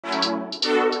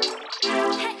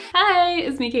Hi,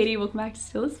 it's me Katie, welcome back to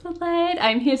Still a Spotlight.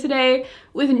 I'm here today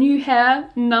with new hair.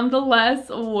 Nonetheless,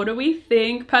 what do we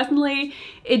think? Personally,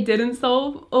 it didn't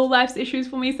solve all life's issues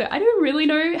for me, so I don't really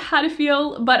know how to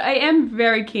feel, but I am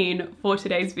very keen for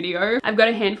today's video. I've got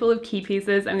a handful of key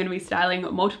pieces I'm going to be styling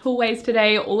multiple ways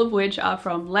today, all of which are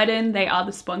from Ledin. They are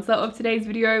the sponsor of today's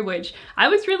video, which I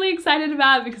was really excited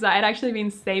about because I had actually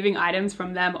been saving items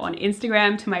from them on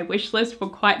Instagram to my wish list for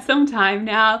quite some time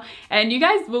now, and you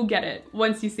guys will get it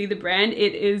once you see the brand.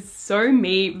 It is so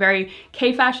me, very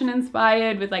K-fashion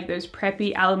inspired with like those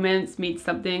preppy elements meets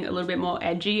something a little bit more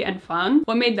edgy and fun.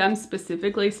 What made them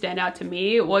specifically stand out to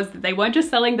me was that they weren't just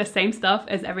selling the same stuff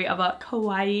as every other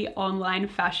kawaii online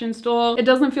fashion store. It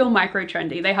doesn't feel micro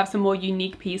trendy. They have some more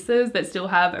unique pieces that still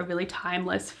have a really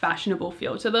timeless, fashionable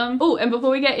feel to them. Oh, and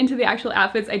before we get into the actual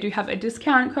outfits, I do have a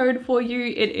discount code for you.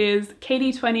 It is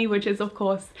Katie20, which is of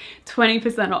course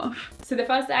 20% off. So the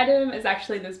first item is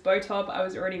actually this bow top I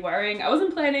was already wearing. I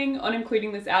wasn't planning on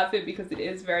including this outfit because it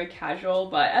is very casual,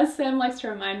 but as Sam likes to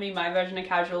remind me, my version of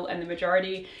casual and the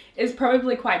majority is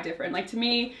probably quite different. Like to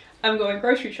me, I'm going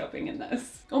grocery shopping in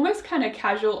this. Almost kind of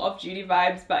casual off-duty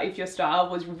vibes, but if your style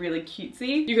was really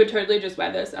cutesy, you could totally just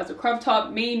wear this as a crop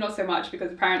top. Me, not so much,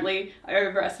 because apparently I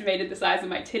overestimated the size of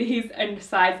my titties and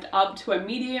sized up to a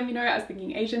medium, you know, I was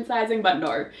thinking Asian sizing, but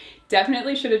no.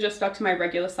 Definitely should have just stuck to my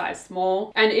regular size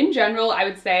small. And in general, I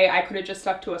would say I could have just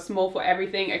stuck to a small for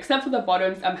everything, except for the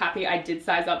bottoms. I'm happy I did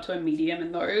size up to a medium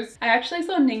in those. I actually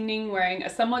saw Ning Ning wearing a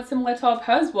somewhat similar top.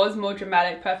 Hers was more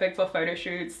dramatic, perfect for photo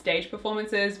shoots, stage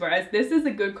performances, whereas this is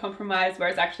a good compromise where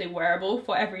it's actually wearable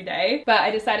for every day. But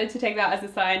I decided to take that as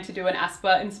a sign to do an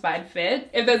Asper inspired fit.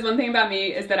 If there's one thing about me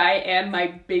is that I am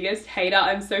my biggest hater.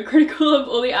 I'm so critical of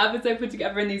all the outfits I put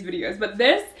together in these videos, but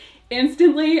this,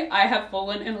 instantly, I have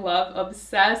fallen in love,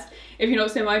 obsessed. If you're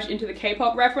not so much into the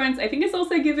K-pop reference, I think it's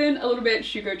also given a little bit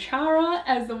Shugo Chara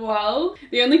as well.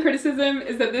 The only criticism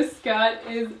is that this skirt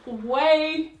is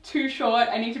way too short.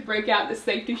 I need to break out the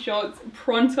safety shorts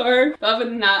pronto. But other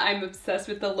than that, I'm obsessed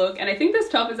with the look, and I think this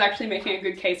top is actually making a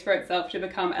good case for itself to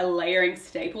become a layering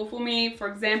staple for me. For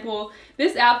example,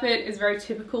 this outfit is very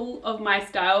typical of my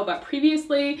style, but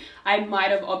previously I might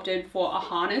have opted for a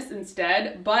harness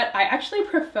instead, but I actually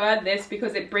prefer this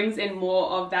because it brings in more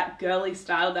of that girly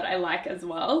style that I like as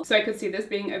well. So I could see this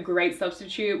being a great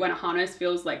substitute when a harness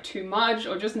feels like too much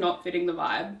or just not fitting the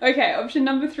vibe. Okay, option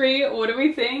number 3, what do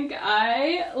we think?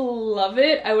 I love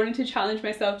it. I wanted to challenge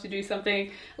myself to do something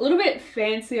a little bit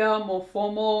fancier, more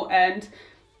formal, and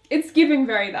it's giving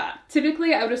very that.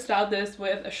 Typically, I would have styled this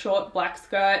with a short black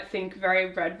skirt, think very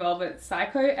Red Velvet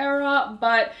Psycho era,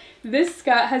 but this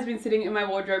skirt has been sitting in my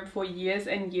wardrobe for years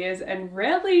and years and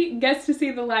rarely gets to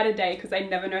see the light of day because I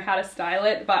never know how to style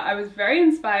it, but I was very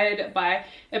inspired by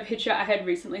a picture I had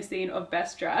recently seen of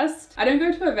Best Dressed. I don't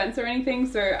go to events or anything,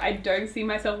 so I don't see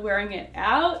myself wearing it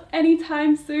out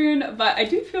anytime soon, but I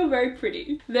do feel very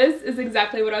pretty. This is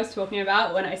exactly what I was talking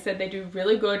about when I said they do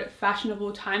really good,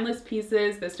 fashionable, timeless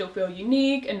pieces that still feel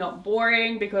unique and not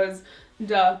boring because,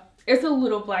 duh, it's a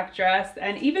little black dress.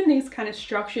 And even these kind of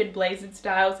structured blazered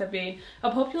styles have been a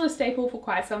popular staple for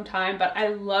quite some time, but I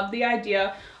love the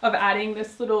idea of adding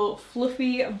this little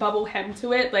fluffy bubble hem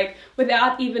to it, like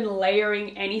without even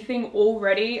layering anything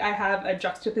already. I have a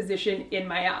juxtaposition in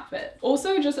my outfit.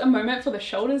 Also, just a moment for the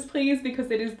shoulders please, because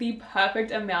it is the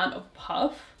perfect amount of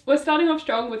puff. We're starting off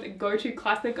strong with a go-to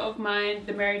classic of mine,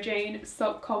 the Mary Jane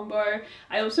sock combo.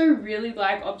 I also really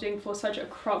like opting for such a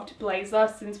cropped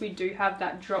blazer since we do have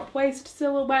that drop waist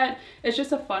silhouette. It's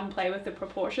just a fun play with the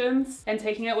proportions, and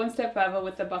taking it one step further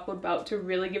with the buckled belt to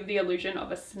really give the illusion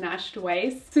of a snatched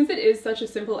waist. Since it is such a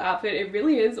simple outfit, it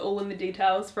really is all in the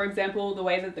details. For example, the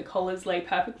way that the collars lay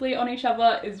perfectly on each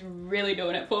other is really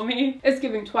doing it for me. It's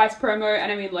giving twice promo,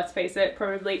 and I mean, let's face it,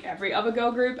 probably every other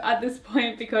girl group at this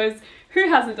point, because who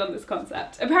hasn't done this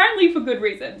concept? Apparently for good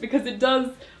reason, because it does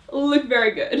look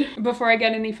very good. Before I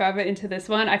get any further into this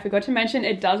one, I forgot to mention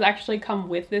it does actually come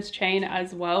with this chain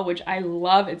as well, which I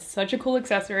love. It's such a cool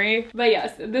accessory. But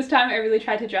yes, this time I really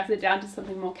tried to dress it down to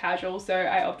something more casual, so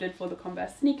I opted for the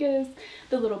Converse sneakers,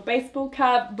 the little baseball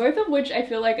cap, both of which I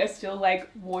feel like are still like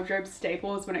wardrobe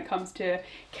staples when it comes to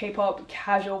K-pop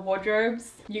casual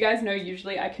wardrobes. You guys know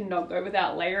usually I cannot go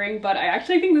without layering, but I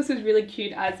actually think this is really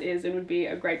cute as is and would be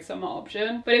a great summer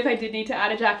option. But if I did need to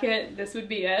add a jacket, this would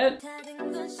be it.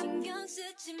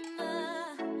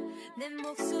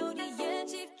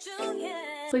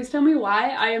 Please tell me why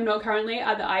I am not currently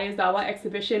at the Ayazawa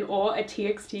exhibition or a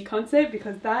TXT concert,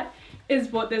 because that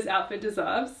is what this outfit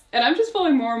deserves. And I'm just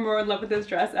falling more and more in love with this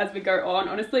dress as we go on.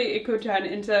 Honestly, it could turn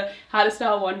into how to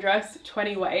style one dress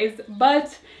 20 ways,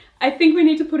 but I think we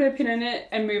need to put a pin in it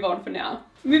and move on for now.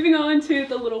 Moving on to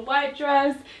the little white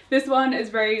dress. This one is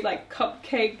very like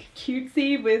cupcake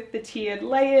cutesy with the tiered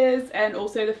layers, and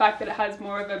also the fact that it has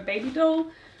more of a baby doll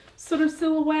sort of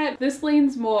silhouette. This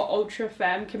leans more ultra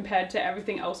femme compared to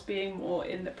everything else being more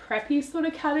in the preppy sort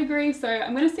of category, so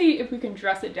I'm gonna see if we can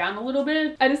dress it down a little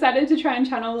bit. I decided to try and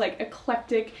channel like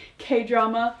eclectic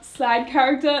K-drama side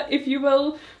character, if you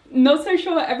will. Not so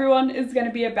sure everyone is going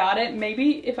to be about it.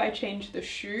 Maybe if I change the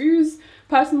shoes.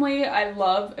 Personally, I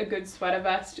love a good sweater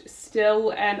vest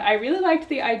still, and I really liked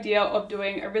the idea of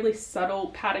doing a really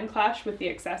subtle pattern clash with the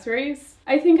accessories.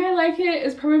 I think I like it.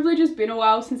 It's probably just been a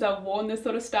while since I've worn this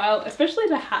sort of style, especially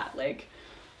the hat. Like,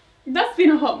 that's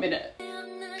been a hot minute.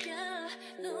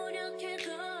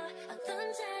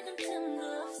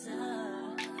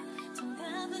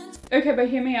 Okay, but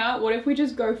hear me out. What if we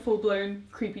just go full-blown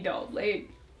creepy doll? Like,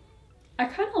 I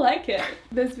kind of like it.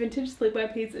 This vintage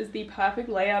sleepwear piece is the perfect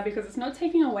layer because it's not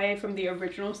taking away from the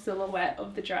original silhouette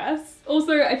of the dress.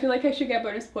 Also, I feel like I should get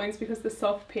bonus points because the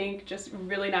soft pink just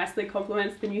really nicely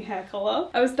complements the new hair color.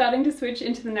 I was starting to switch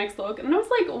into the next look and I was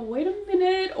like, wait a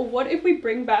minute, what if we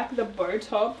bring back the bow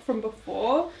top from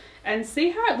before and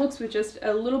see how it looks with just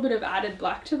a little bit of added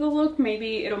black to the look?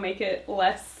 Maybe it'll make it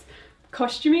less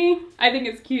costumey. I think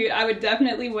it's cute. I would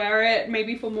definitely wear it,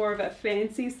 maybe for more of a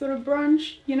fancy sort of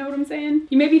brunch, you know what I'm saying?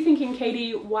 You may be thinking,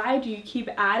 Katie, why do you keep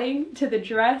adding to the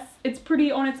dress? It's pretty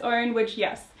on its own, which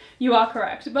yes, you are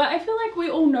correct, but I feel like we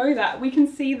all know that, we can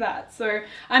see that, so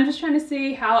I'm just trying to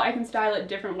see how I can style it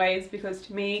different ways, because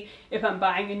to me, if I'm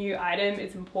buying a new item,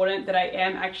 it's important that I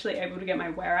am actually able to get my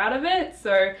wear out of it.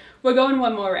 So we're going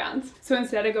one more round. So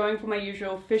instead of going for my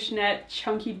usual fishnet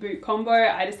chunky boot combo,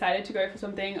 I decided to go for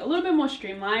something a little bit more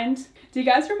streamlined. Do you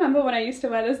guys remember when I used to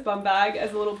wear this bum bag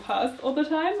as a little purse all the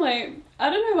time? Like, I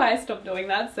don't know why I stopped doing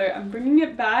that, so I'm bringing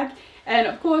it back. And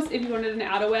of course, if you wanted an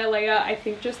outerwear layer, I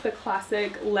think just the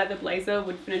classic leather blazer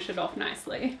would finish it off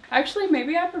nicely. Actually,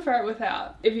 maybe I prefer it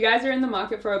without. If you guys are in the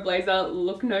market for a blazer,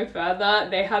 look no further.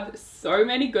 They have so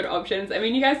many good options. I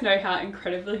mean, you guys know how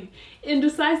incredibly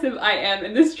indecisive I am,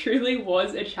 and this truly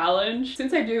was a challenge.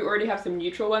 Since I do already have some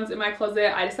neutral ones in my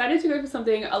closet, I decided to go for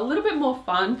something a little bit more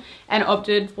fun and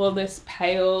opted for this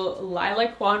pale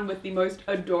lilac one with the most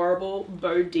adorable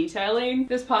bow detailing.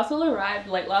 This parcel arrived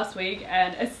late last week,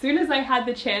 and as soon as I had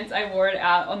the chance, I wore it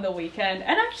out on the weekend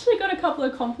and actually got a couple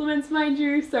of compliments, mind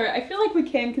you, so I feel like we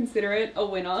can consider it a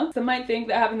winner. Some might think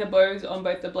that having the bows on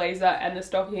both the blazer and the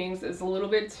stockings is a little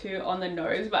bit too on the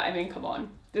nose, but I mean, come on.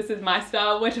 This is my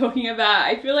style we're talking about.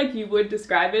 I feel like you would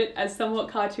describe it as somewhat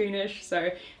cartoonish, so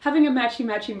having a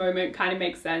matchy-matchy moment kind of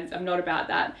makes sense. I'm not about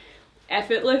that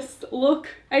effortless look.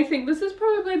 I think this is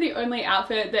probably the only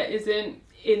outfit that isn't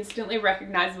instantly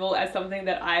recognizable as something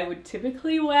that I would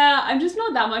typically wear. I'm just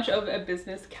not that much of a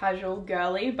business casual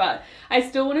girly, but I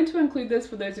still wanted to include this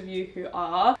for those of you who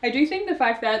are. I do think the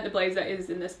fact that the blazer is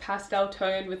in this pastel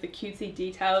tone with the cutesy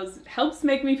details helps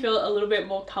make me feel a little bit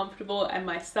more comfortable and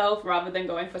myself, rather than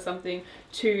going for something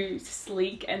too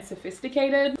sleek and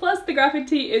sophisticated. Plus the graphic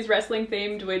tee is wrestling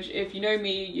themed, which if you know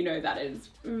me, you know that is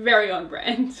very on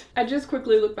brand. I just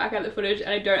quickly looked back at the footage and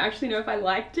I don't actually know if I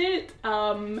liked it.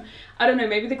 I don't know,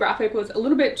 maybe the graphic was a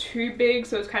little bit too big,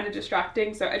 so it was kind of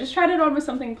distracting. So I just tried it on with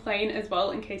something plain as well,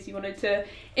 in case you wanted to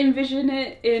envision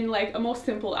it in like a more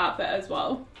simple outfit as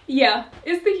well. Yeah,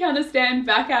 it's the counter stand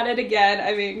back at it again.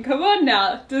 I mean, come on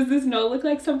now. Does this not look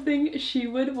like something she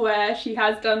would wear? She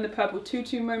has done the purple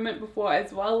tutu moment before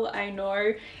as well, I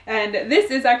know. And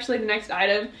this is actually the next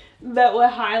item that we're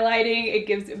highlighting. It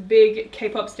gives big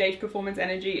K-pop stage performance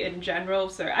energy in general,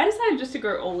 so I decided just to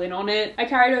go all in on it. I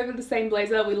carried over the same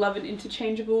blazer. We love an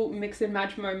interchangeable mix and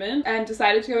match moment, and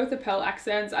decided to go with the pearl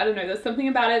accents. I don't know, there's something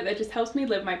about it that just helps me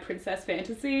live my princess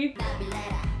fantasy.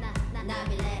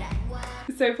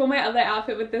 So for my other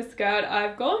outfit with this skirt,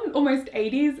 I've gone almost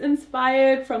 80s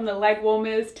inspired, from the leg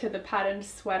warmers to the patterned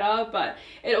sweater, but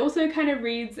it also kind of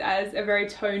reads as a very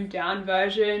toned down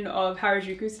version of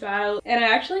Harajuku style. And I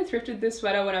actually thrifted this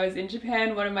sweater when I was in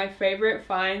Japan, one of my favorite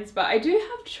finds, but I do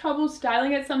have trouble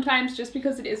styling it sometimes just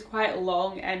because it is quite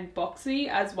long and boxy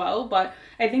as well, but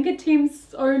I think it teams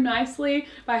so nicely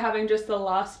by having just the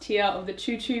last tier of the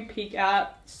tutu peek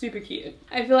out. Super cute.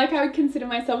 I feel like I would consider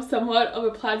myself somewhat of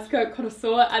a plaid skirt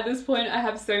connoisseur at this point. I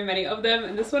have so many of them,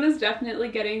 and this one is definitely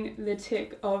getting the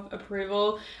tick of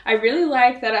approval. I really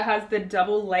like that it has the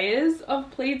double layers of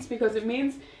pleats, because it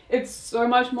means It's so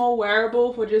much more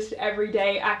wearable for just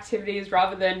everyday activities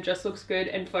rather than just looks good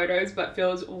in photos but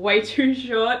feels way too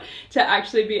short to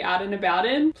actually be out and about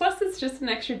in. Plus it's just an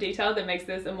extra detail that makes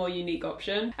this a more unique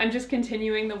option. I'm just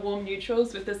continuing the warm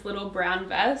neutrals with this little brown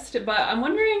vest, but I'm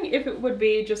wondering if it would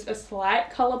be just a slight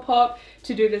color pop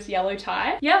to do this yellow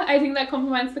tie. Yeah, I think that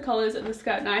complements the colors in the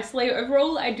skirt nicely.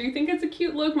 Overall, I do think it's a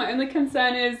cute look. My only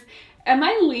concern is, am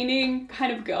I leaning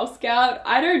kind of Girl Scout?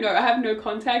 I don't know. I have no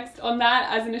context on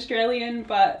that as an Australian,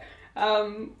 but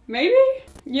maybe?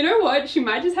 You know what? She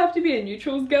might just have to be a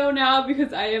neutrals girl now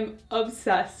because I am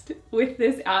obsessed with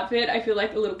this outfit. I feel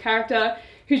like a little character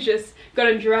who's just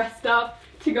gotten dressed up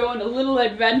to go on a little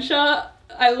adventure.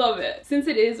 I love it. Since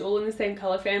it is all in the same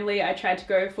color family, I tried to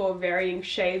go for varying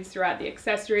shades throughout the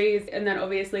accessories, and then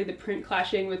obviously the print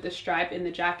clashing with the stripe in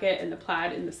the jacket and the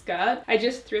plaid in the skirt. I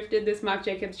just thrifted this Marc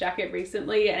Jacobs jacket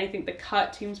recently, and I think the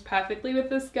cut teams perfectly with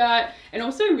the skirt and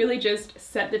also really just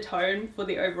set the tone for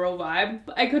the overall vibe.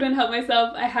 I couldn't help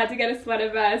myself. I had to get a sweater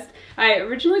vest. I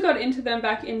originally got into them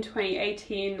back in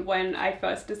 2018 when I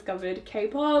first discovered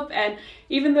K-pop, and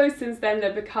even though since then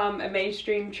they've become a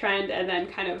mainstream trend and then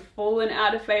kind of fallen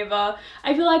out of favor,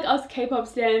 I feel like us K-pop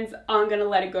stans aren't gonna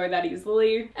let it go that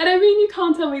easily. And I mean, you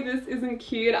can't tell me this isn't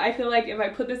cute. I feel like if I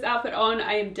put this outfit on,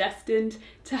 I am destined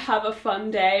to have a fun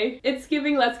day. It's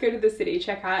giving let's go to the city,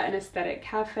 check out an aesthetic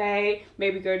cafe,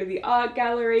 maybe go to the art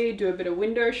gallery, do a bit of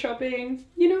window shopping.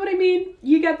 You know what I mean?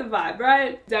 You get the vibe,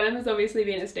 right? Denim has obviously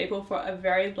been a staple for a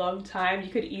very long time. You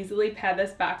could easily pair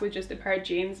this back with just a pair of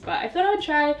jeans, but I thought I'd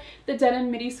try the denim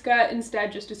midi skirt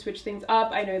instead just to switch things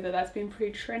up. I know that that's been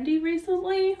pretty trendy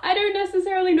recently. I don't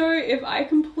necessarily know if I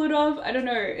can pull it off. I don't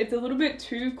know. It's a little bit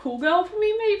too cool girl for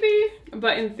me maybe,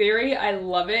 but in theory I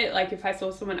love it. Like if I saw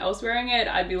someone else wearing it,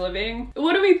 I'd be living.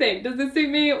 What do we think? Does this suit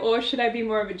me or should I be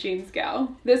more of a jeans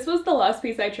gal? This was the last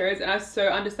piece I chose and I was so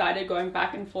undecided, going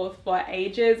back and forth for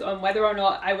ages on whether or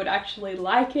not I would actually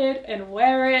like it and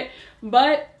wear it,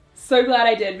 but so glad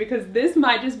I did because this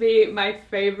might just be my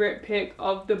favorite pick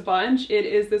of the bunch. It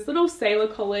is this little sailor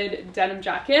collared denim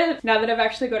jacket. Now that I've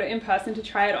actually got it in person to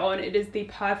try it on, it is the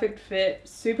perfect fit,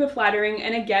 super flattering,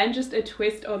 and again just a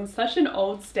twist on such an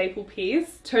old staple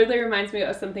piece. Totally reminds me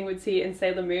of something we'd see in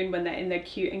Sailor Moon when they're in their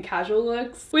cute and casual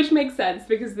looks, which makes sense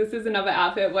because this is another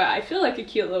outfit where I feel like a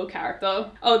cute little character.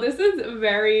 Oh, this is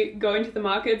very going to the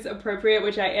markets appropriate,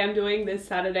 which I am doing this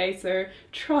Saturday, so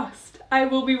trust I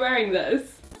will be wearing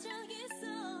this.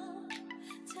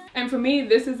 And for me,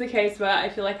 this is the case where I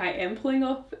feel like I am pulling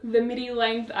off the midi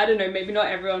length. I don't know, maybe not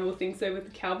everyone will think so with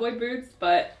the cowboy boots,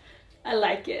 but I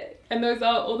like it. And those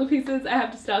are all the pieces I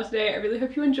have to style today. I really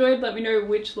hope you enjoyed. Let me know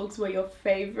which looks were your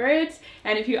favorite.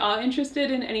 And if you are interested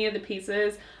in any of the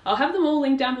pieces, I'll have them all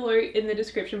linked down below in the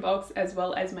description box, as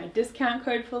well as my discount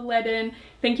code for ledin.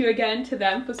 Thank you again to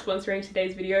them for sponsoring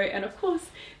today's video. And of course,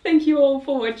 thank you all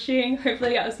for watching.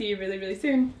 Hopefully I'll see you really, really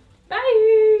soon.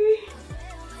 Bye!